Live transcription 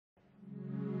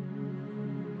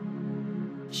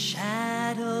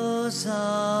Shadows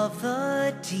of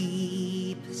the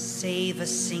deep save a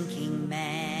sinking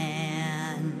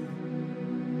man.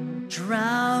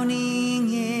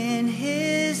 Drowning in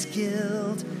his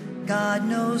guilt, God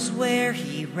knows where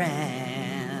he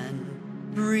ran.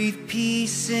 Breathe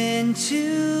peace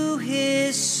into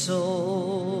his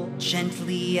soul,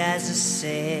 gently as a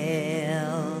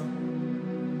sail.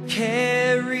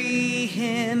 Carry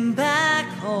him back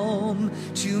home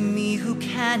to me who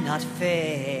cannot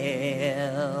fail.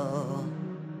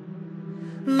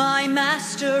 My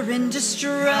master in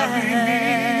distress, carry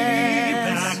me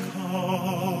back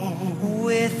home.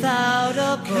 Without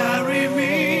a boat, carry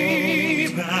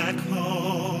me back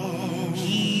home.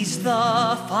 He's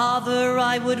the father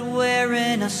I would wear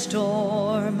in a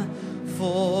storm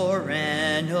for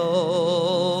an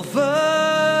overcoat.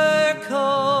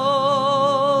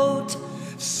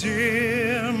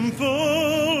 Simple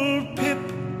Pip,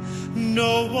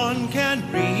 no one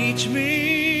can reach me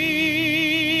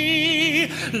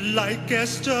like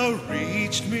Esther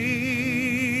reached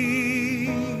me.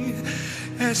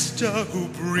 Esther who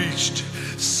breached,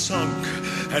 sunk,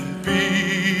 and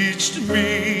beached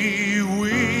me.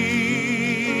 We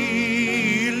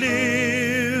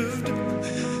lived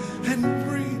and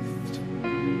breathed.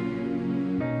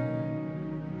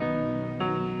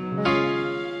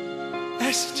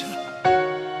 Esther.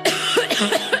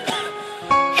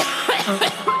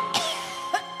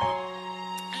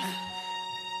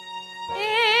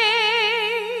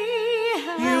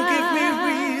 You give me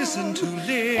reason to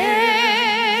live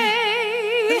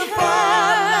in the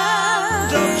far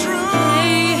land of truth.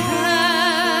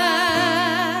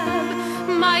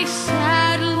 Ahab, my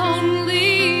sad,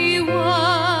 lonely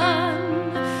one,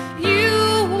 you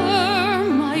were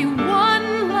my one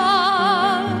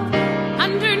love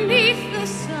underneath the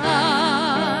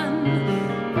sun.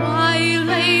 Why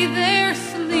lay there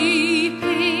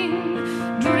sleeping,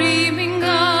 dreaming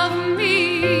of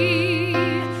me,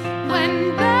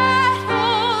 when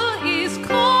battle is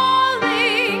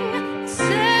calling,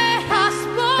 set us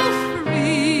both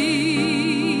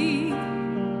free.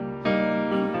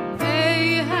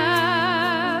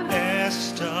 Ahab,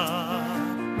 Esther,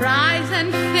 rise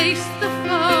and face the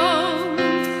foe.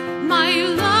 My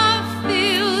love,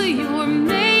 fill your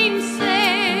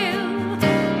mainsail.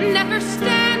 Never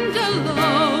stand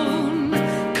alone.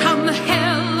 Come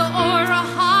hell or a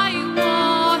high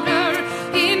water,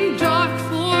 in dark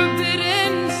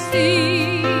forbidden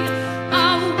sea,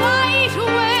 a white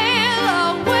whale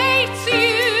awaits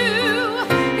you.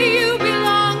 You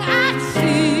belong at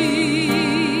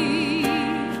sea.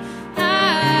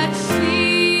 At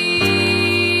sea.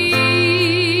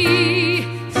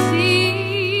 Sea.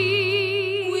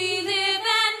 We live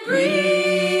and breathe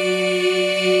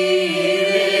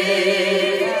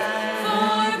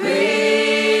for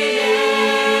breeze.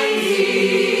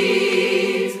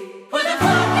 When the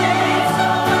floodgates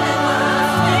open at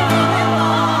last, they open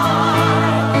wide,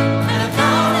 and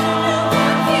 1,000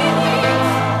 newborn feelings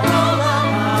roll up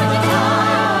to the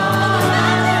tide of the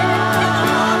magic and the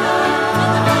water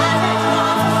and the magic of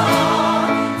the song.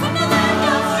 From the land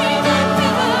of stream and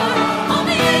river,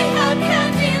 only Ahab can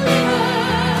deliver.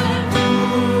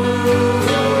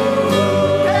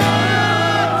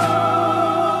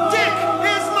 Dick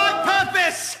is my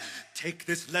purpose. Take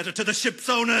this letter to the ship's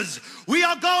owners. We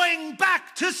are going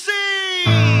back to sea.